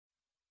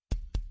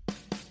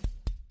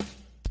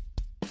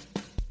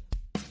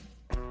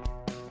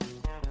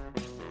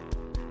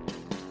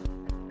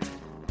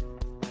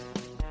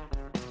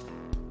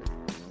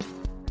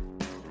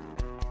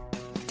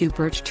Do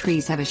birch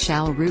trees have a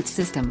shallow root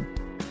system?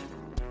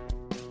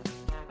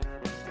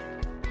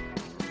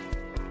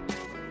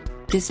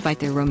 Despite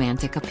their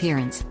romantic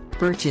appearance,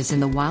 birches in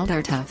the wild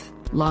are tough,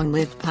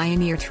 long-lived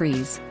pioneer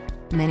trees.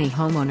 Many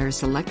homeowners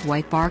select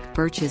white bark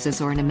birches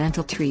as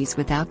ornamental trees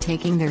without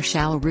taking their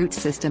shallow root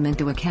system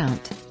into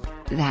account.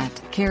 That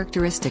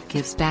characteristic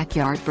gives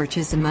backyard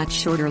birches a much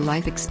shorter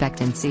life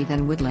expectancy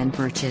than woodland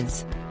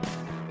birches.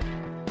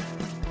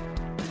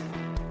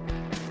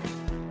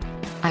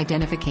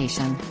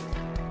 Identification.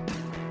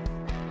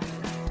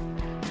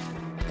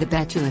 The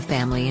Betula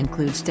family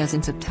includes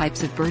dozens of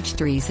types of birch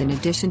trees in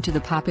addition to the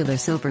popular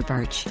silver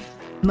birch.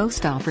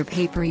 Most offer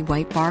papery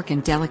white bark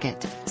and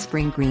delicate,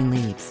 spring green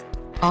leaves.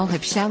 All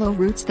have shallow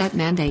roots that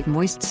mandate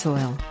moist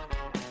soil.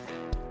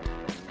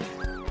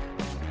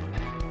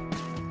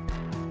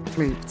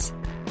 Roots.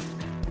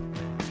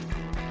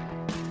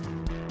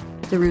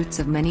 The roots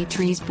of many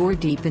trees bore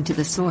deep into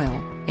the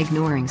soil,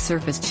 ignoring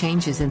surface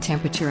changes in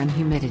temperature and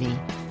humidity.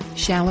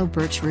 Shallow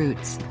birch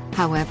roots,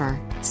 however,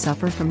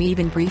 suffer from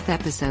even brief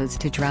episodes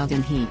to drought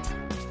and heat.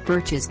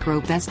 Birches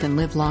grow best and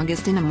live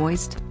longest in a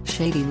moist,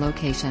 shady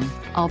location,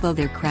 although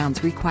their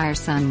crowns require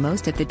sun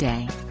most of the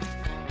day.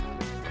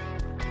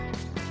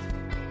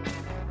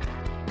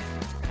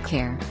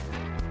 Care.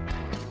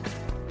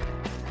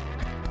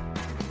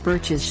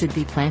 Birches should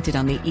be planted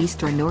on the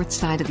east or north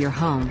side of your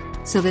home,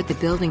 so that the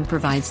building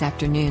provides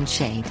afternoon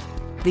shade.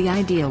 The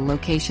ideal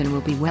location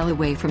will be well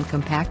away from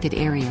compacted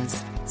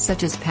areas,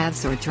 such as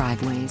paths or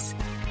driveways.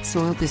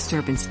 Soil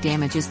disturbance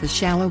damages the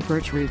shallow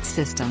birch root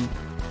system.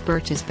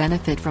 Birches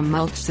benefit from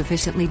mulch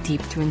sufficiently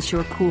deep to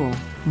ensure cool,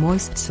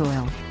 moist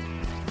soil.